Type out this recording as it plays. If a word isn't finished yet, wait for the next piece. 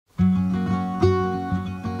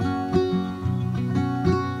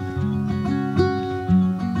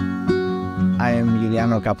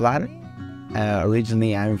Juljano Kapllani.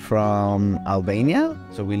 Originally, I'm from Albania,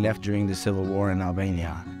 so we left during the civil war in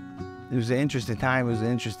Albania. It was an interesting time, it was an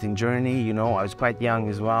interesting journey, you know. I was quite young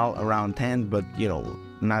as well, around 10, but, you know,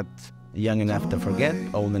 not young enough to forget,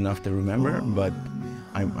 old enough to remember, but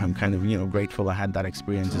I'm kind of, you know, grateful I had that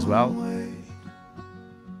experience as well.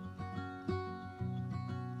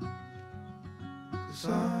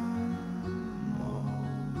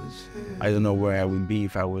 I don't know where I would be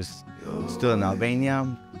if I was still in Albania,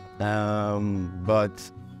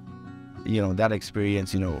 but, you know, that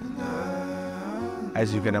experience, you know,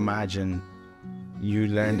 as you can imagine, you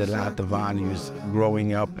learned a lot of values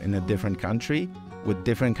growing up in a different country with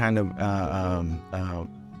different kind of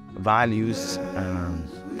values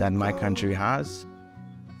that my country has.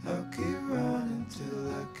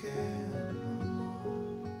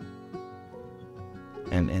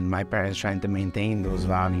 And my parents trying to maintain those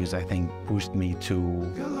values, I think, pushed me to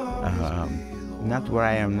not where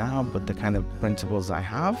I am now, but the kind of principles I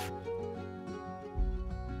have.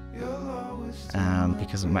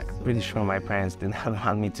 Because I'm pretty sure my parents did not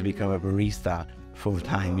want me to become a barista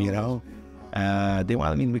full-time, you know. They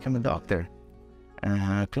wanted me to become a doctor.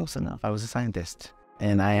 Close enough, I was a scientist.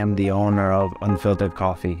 And I am the owner of Ulfitered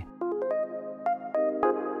Coffee.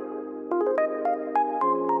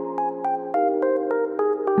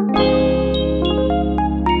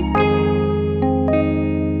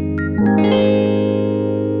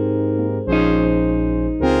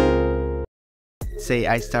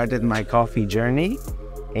 I started my coffee journey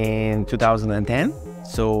in 2010.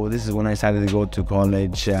 So this is when I started to go to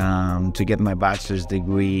college to get my bachelor's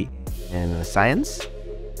degree in science.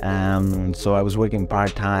 So I was working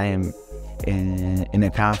part-time in a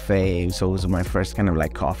cafe. So it was my first kind of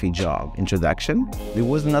like coffee job introduction. It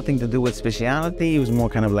was nothing to do with specialty. It was more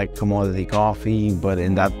kind of like commodity coffee. But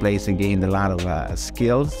in that place, I gained a lot of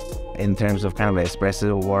skills in terms of kind of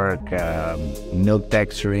espresso work, milk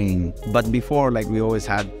texturing. But before, like, we always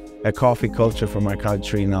had a coffee culture from our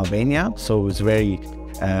country in Albania, so it was very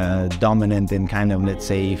dominant in kind of, let's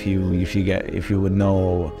say, if you would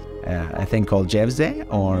know a thing called Cevze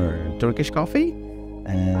or Turkish coffee.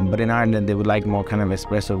 But in Ireland, they would like more kind of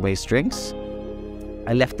espresso-based drinks.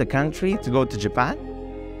 I left the country to go to Japan.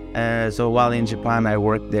 So while in Japan, I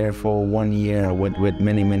worked there for 1 year with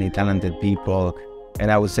many talented people. And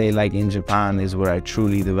I would say, like, in Japan is where I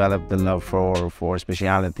truly developed the love for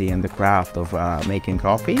specialty and the craft of making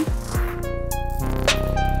coffee.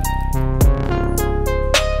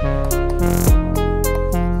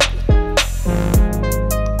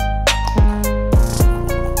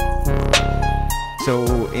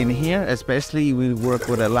 So in here, especially, we work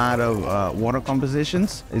with a lot of water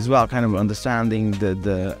compositions as well, kind of understanding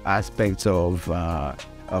the aspects of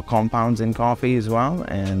compounds in coffee as well,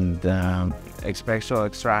 and special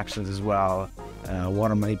extractions as well,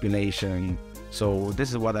 water manipulation. So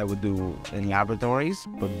this is what I would do in laboratories,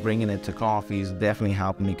 but bringing it to coffee is definitely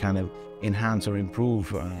helped me kind of enhance or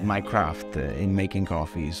improve my craft in making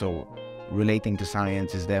coffee. So relating to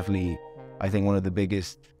science is definitely, I think, one of the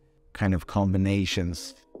biggest kind of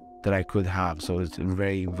combinations that I could have. So it's a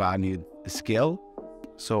very valued skill.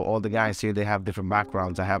 So all the guys here, they have different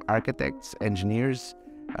backgrounds. I have architects, engineers,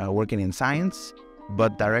 working in science,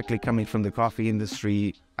 but directly coming from the coffee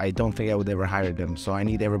industry, I don't think I would ever hire them. So I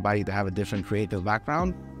need everybody to have a different creative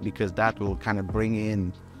background, because that will kind of bring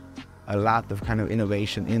in a lot of kind of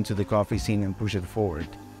innovation into the coffee scene and push it forward.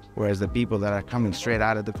 Whereas the people that are coming straight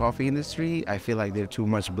out of the coffee industry, I feel like they're too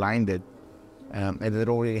much blinded, and they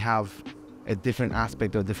don't really have a different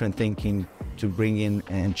aspect or different thinking to bring in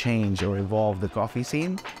and change or evolve the coffee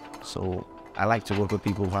scene. So I like to work with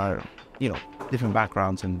people who are, you know, different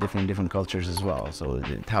backgrounds and different cultures as well. So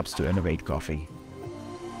it helps to innovate coffee.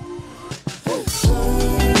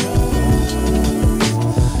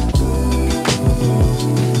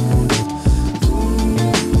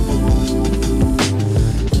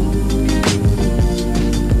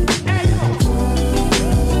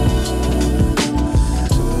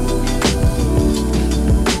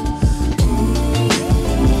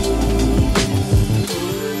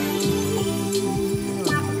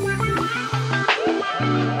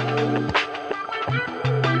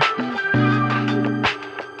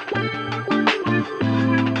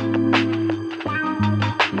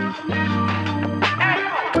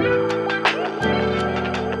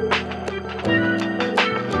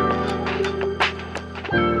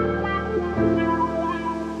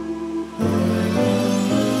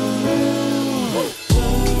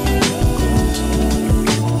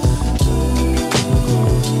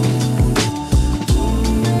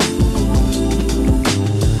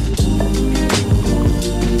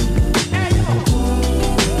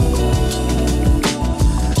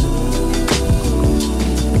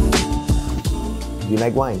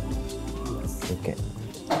 like wine? Okay,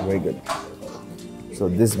 very good. So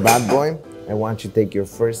this bad boy, I want you to take your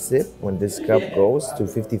first sip when this cup goes to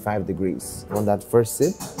 55 degrees. On that first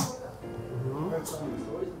sip,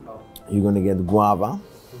 you're gonna get guava,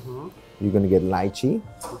 you're gonna get lychee.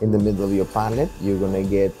 In the middle of your palate, you're gonna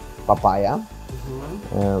get papaya.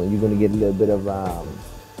 You're gonna get a little bit of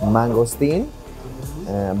mangosteen,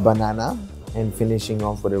 banana, and finishing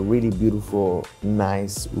off with a really beautiful,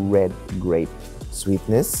 nice red grape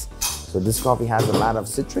sweetness. So this coffee has a lot of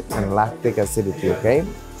citric and lactic acidity, okay?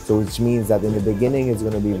 So which means that in the beginning, it's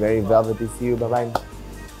gonna be very velvety for you, bye-bye.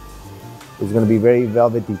 It's gonna be very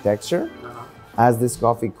velvety texture. As this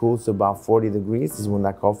coffee cools to about 40 degrees is when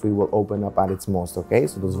that coffee will open up at its most, okay?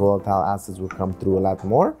 So those volatile acids will come through a lot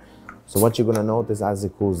more. So what you're gonna notice as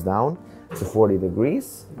it cools down to 40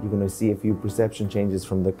 degrees, you're gonna see a few perception changes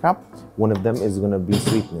from the cup. One of them is gonna be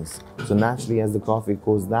sweetness. So naturally, as the coffee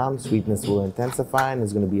cools down, sweetness will intensify and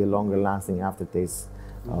it's gonna be a longer lasting aftertaste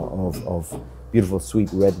of beautiful sweet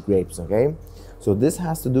red grapes, okay? So this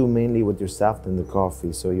has to do mainly with yourself than the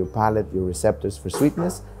coffee. So your palate, your receptors for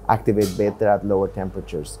sweetness activate better at lower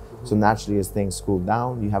temperatures. So naturally, as things cool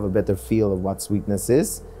down, you have a better feel of what sweetness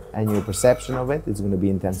is, and your perception of it is going to be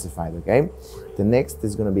intensified, okay? The next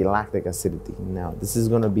is going to be lactic acidity. Now, this is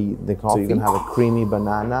going to be the coffee. So you're going to have a creamy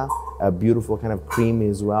banana, a beautiful kind of creamy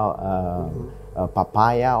as well,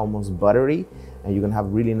 papaya, almost buttery, and you're going to have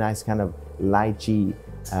really nice kind of lychee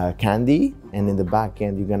candy, and in the back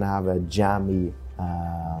end, you're going to have a jammy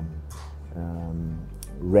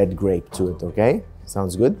red grape to it, okay?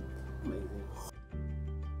 Sounds good?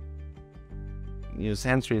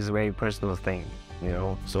 Sensory is a very personal thing, you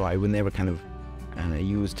know, so I would never kind of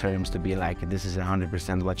use terms to be like, this is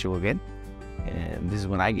 100% what you will get, and this is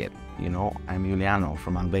what I get, you know. I'm Juljano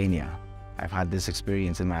from Albania. I've had this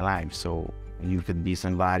experience in my life, so you could be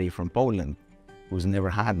somebody from Poland who's never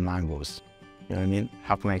had mangoes, you know what I mean?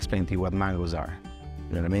 How can I explain to you what mangoes are,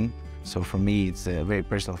 you know what I mean? So for me, it's a very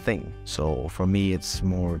personal thing. So for me, it's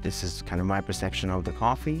more, this is kind of my perception of the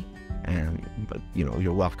coffee. But you know,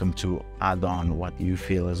 you're welcome to add on what you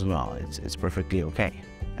feel as well. It's perfectly okay.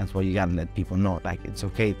 That's what you gotta let people know. Like, it's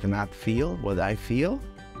okay to not feel what I feel,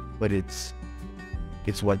 but it's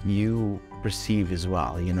what you perceive as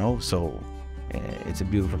well, you know? So it's a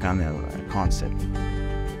beautiful kind of concept.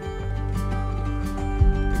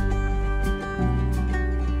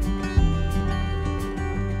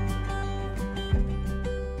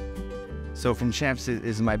 So from chefs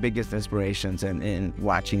is my biggest inspirations, and in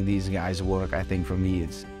watching these guys work, I think for me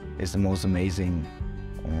it's the most amazing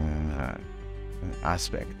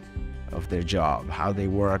aspect of their job, how they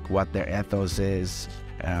work, what their ethos is,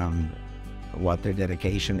 what their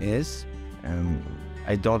dedication is.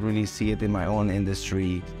 I don't really see it in my own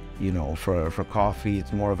industry, you know, for coffee,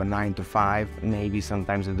 it's more of a 9 to 5. Maybe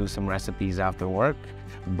sometimes I do some recipes after work,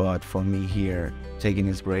 but for me here, taking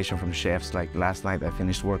inspiration from chefs, like last night I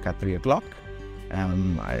finished work at 3 o'clock,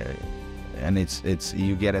 and it's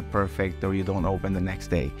you get it perfect or you don't open the next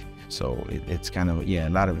day. So it's kind of, yeah,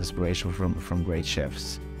 a lot of inspiration from great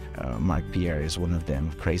chefs. Mark Pierre is one of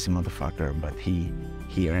them, crazy motherfucker, but he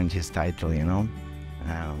earned his title, you know.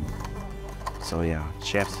 So yeah,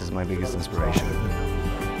 chefs is my biggest inspiration.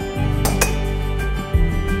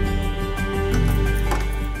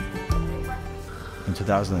 In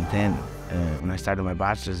 2010, when I started my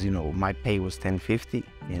bachelor's, you know, my pay was $10.50,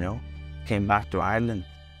 you know. Came back to Ireland,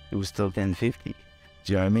 it was still $10.50. Do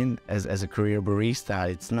you know what I mean? As a career barista,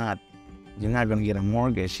 you're not gonna get a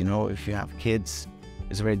mortgage, you know. If you have kids,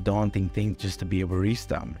 it's a very daunting thing just to be a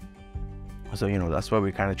barista. So, you know, that's why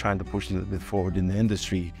we're kind of trying to push a little bit forward in the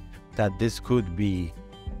industry, that this could be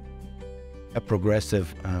a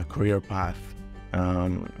progressive career path.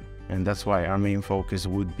 And that's why our main focus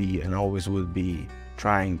would be, and always would be,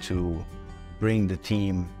 trying to bring the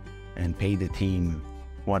team and pay the team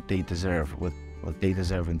what they deserve, what they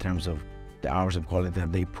deserve in terms of the hours of quality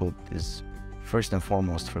that they put is first and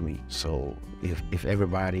foremost for me. So if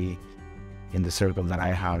everybody in the circle that I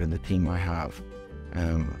have, in the team I have,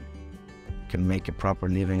 can make a proper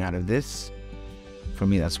living out of this, for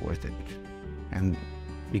me that's worth it. And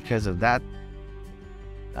because of that,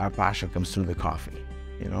 our passion comes through the coffee,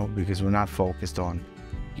 you know, because we're not focused on,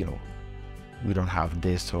 you know, we don't have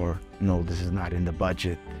this, or no, this is not in the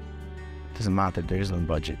budget. It doesn't matter, there is no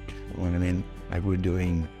budget, you know what I mean? Like, we're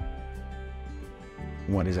doing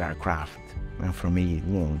what is our craft. And for me, you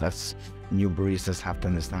know, that's, new baristas have to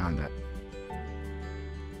understand that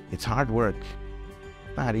it's hard work,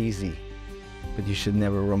 not easy, but you should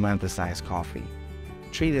never romanticize coffee.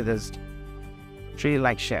 Treat it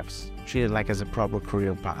like chefs, treat it like as a proper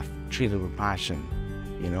career path, treat it with passion,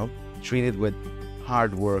 you know, treat it with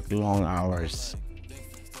hard work, long hours.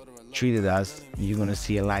 Treat it as you're gonna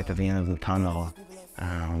see a light at the end of the tunnel,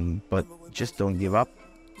 but just don't give up.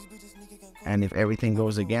 And if everything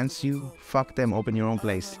goes against you, fuck them, open your own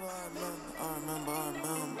place.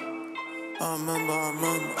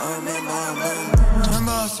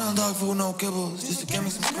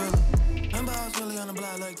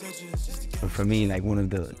 For me, like one of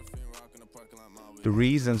the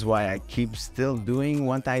reasons why I keep still doing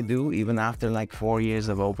what I do, even after like 4 years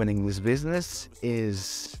of opening this business,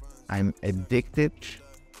 is I'm addicted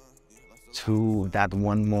to that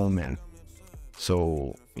one moment.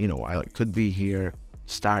 So, you know, I could be here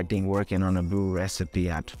starting working on a brew recipe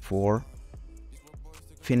at 4,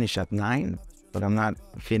 finish at 9, but I'm not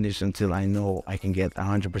finished until I know I can get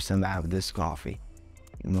 100% out of this coffee.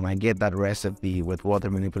 And when I get that recipe with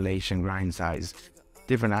water manipulation, grind size,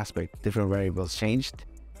 different aspects, different variables changed,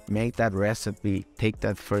 make that recipe, take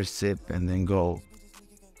that first sip, and then go,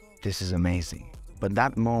 this is amazing. But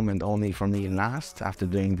that moment only for me lasts, after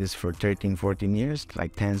doing this for 13, 14 years,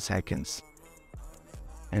 like 10 seconds.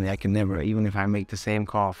 And I can never, even if I make the same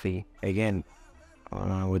coffee again,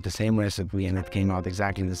 with the same recipe and it came out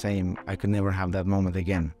exactly the same, I could never have that moment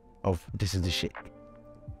again of this is the shit.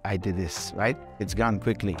 I did this, right? It's gone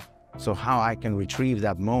quickly. So how I can retrieve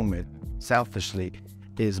that moment selfishly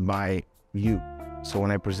is by you. So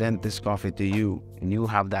when I present this coffee to you and you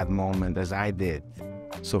have that moment as I did.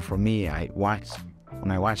 So for me,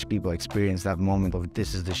 when I watch people experience that moment of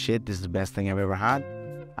this is the shit, this is the best thing I've ever had,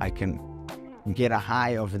 I can get a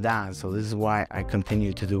high of that. So this is why I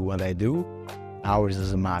continue to do what I do. Hours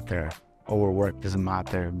doesn't matter, overwork doesn't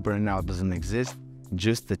matter, burnout doesn't exist,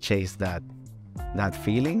 just to chase that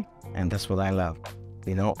feeling, and that's what I love.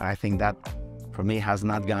 You know, I think that for me has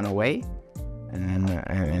not gone away,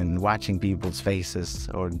 and watching people's faces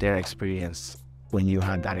or their experience when you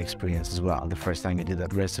had that experience as well, the first time you did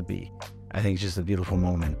that recipe, I think it's just a beautiful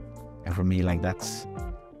moment. And for me, like that's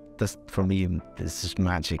for me, it's just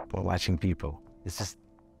magic. Or watching people, it's just,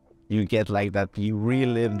 you get like that, you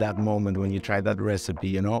relive that moment when you try that recipe,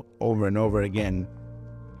 you know, over and over again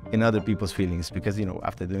in other people's feelings. Because, you know,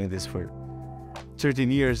 after doing this for 13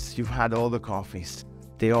 years, you've had all the coffees.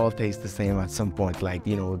 They all taste the same at some point. Like,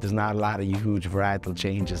 you know, there's not a lot of huge varietal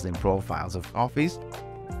changes in profiles of coffees.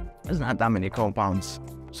 There's not that many compounds.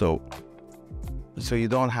 So you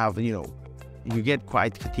don't have, you know, you get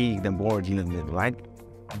quite fatigued and bored a little bit, right?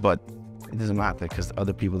 But it doesn't matter, because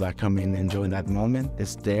other people that come in and enjoy that moment,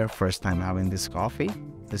 it's their first time having this coffee,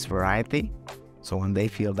 this variety. So when they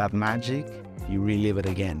feel that magic, you relive it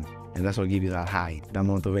again. And that's what gives you that high, that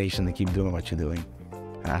motivation to keep doing what you're doing.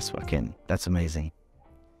 And that's amazing.